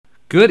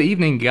Good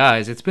evening,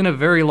 guys. It's been a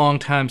very long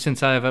time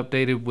since I have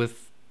updated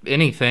with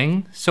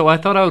anything, so I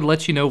thought I would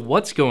let you know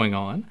what's going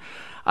on.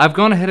 I've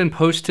gone ahead and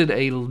posted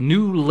a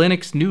new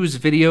Linux news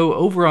video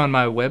over on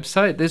my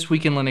website,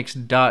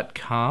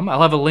 thisweekinlinux.com.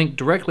 I'll have a link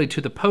directly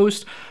to the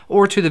post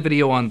or to the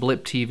video on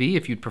Blip TV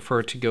if you'd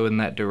prefer to go in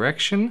that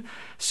direction.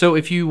 So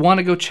if you want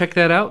to go check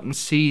that out and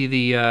see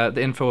the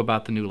info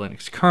about the new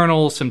Linux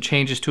kernel, some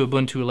changes to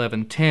Ubuntu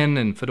 11.10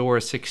 and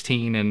Fedora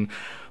 16, and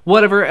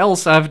whatever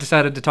else I've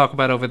decided to talk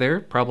about over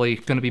there, probably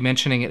going to be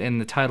mentioning it in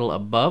the title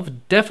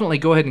above, definitely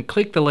go ahead and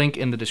click the link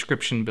in the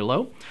description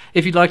below.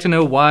 If you'd like to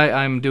know why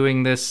I'm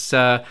doing this,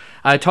 I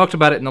talked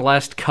about it in the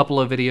last couple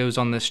of videos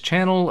on this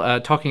channel,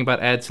 talking about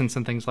AdSense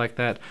and things like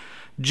that.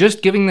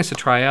 Just giving this a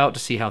try out to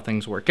see how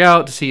things work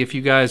out, to see if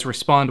you guys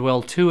respond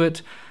well to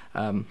it.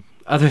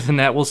 Other than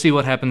that, we'll see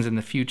what happens in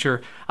the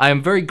future. I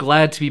am very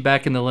glad to be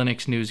back in the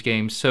Linux news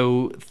game,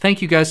 so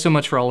thank you guys so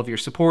much for all of your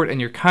support and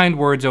your kind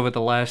words over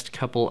the last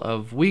couple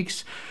of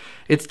weeks.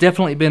 It's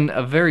definitely been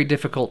a very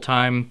difficult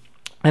time,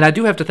 and I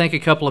do have to thank a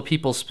couple of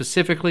people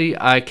specifically.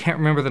 I can't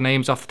remember the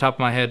names off the top of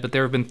my head, but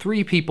there have been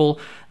 3 people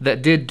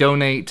that did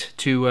donate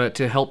to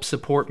help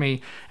support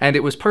me, and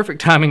it was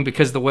perfect timing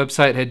because the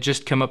website had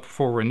just come up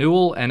for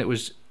renewal, and it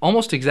was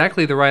almost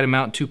exactly the right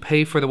amount to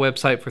pay for the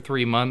website for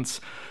 3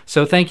 months.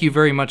 So thank you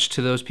very much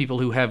to those people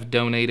who have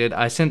donated.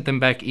 I sent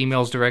them back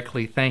emails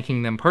directly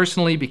thanking them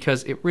personally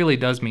because it really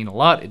does mean a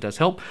lot. It does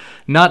help.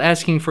 Not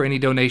asking for any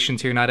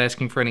donations here, not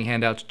asking for any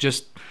handouts,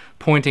 just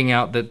pointing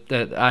out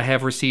that I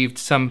have received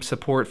some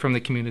support from the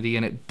community,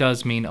 and it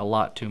does mean a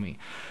lot to me.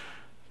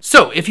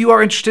 So, if you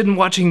are interested in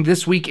watching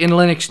This Week in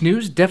Linux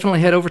news, definitely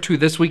head over to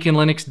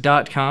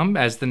thisweekinlinux.com,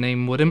 as the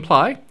name would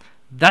imply.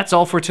 That's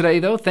all for today,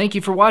 though. Thank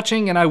you for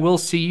watching, and I will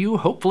see you,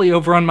 hopefully,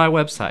 over on my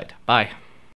website. Bye.